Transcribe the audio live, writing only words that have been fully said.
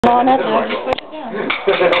On it.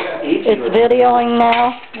 It's videoing now.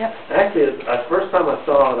 Yep. Actually, the first time I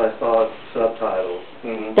saw it subtitles.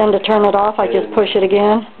 Mm-hmm. Then to turn it off, I just push it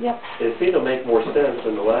again. Yep. It seemed to make more sense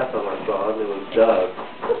than the last time I saw it. It was dubbed.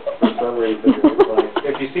 For some reason, it was like,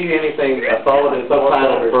 if you see anything, I saw it in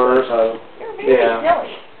subtitle first. Yeah.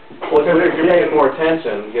 Well, because you're paying more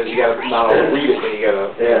attention, because you got to not only read it, but you got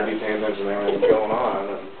to be paying attention to everything that's going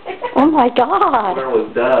on. Oh my God! When it was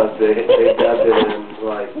dubbed, they dubbed it in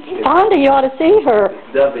like. Fonda, you ought to see her.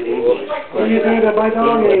 Dubbed it English. What do you think of my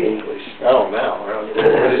doggy? English. Oh no,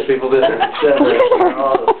 British people didn't.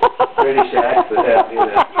 All the British accent, you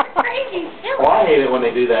know. Well, I hate it when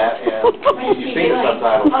they do that, and you see the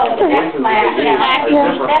subtitles, and the voices that they use are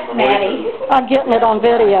different from the Maddie. voices. I'm getting it on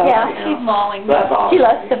video. Yeah, she's mauling. That's awesome. She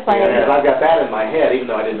loves to play. Yeah, I've got that in my head, even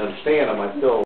though I didn't understand them, I still